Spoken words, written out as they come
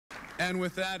And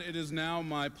with that, it is now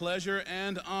my pleasure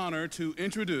and honor to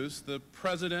introduce the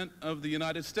President of the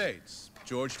United States,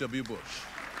 George W. Bush.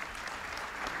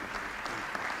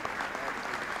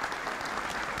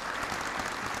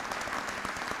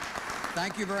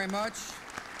 Thank you very much.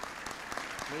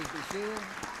 Please be seated.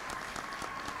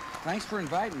 Thanks for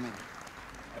inviting me.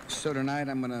 So tonight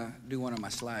I'm going to do one of my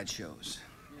slideshows.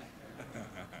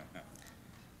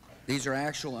 These are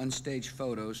actual unstaged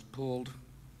photos pulled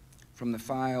from the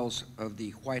files of the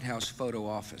White House photo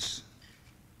office.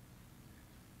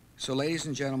 So, ladies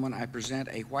and gentlemen, I present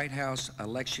a White House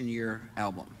election year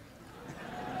album.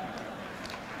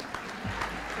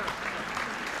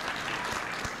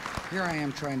 Here I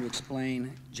am trying to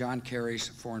explain John Kerry's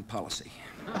foreign policy.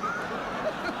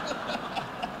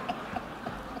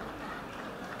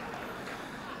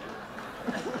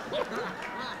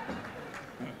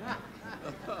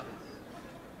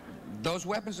 Those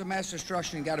weapons of mass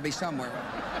destruction got to be somewhere.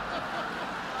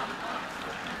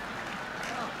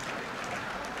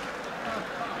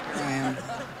 Here I am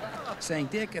saying,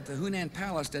 Dick, if the Hunan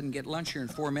Palace doesn't get lunch here in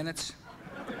 4 minutes,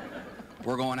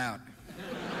 we're going out.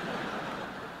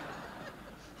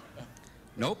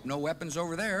 Nope, no weapons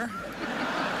over there.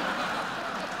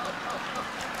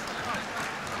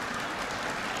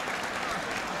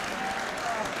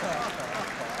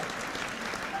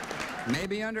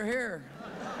 Maybe under here.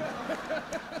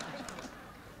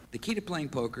 The key to playing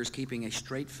poker is keeping a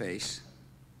straight face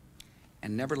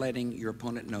and never letting your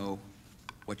opponent know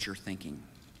what you're thinking.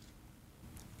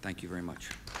 Thank you very much.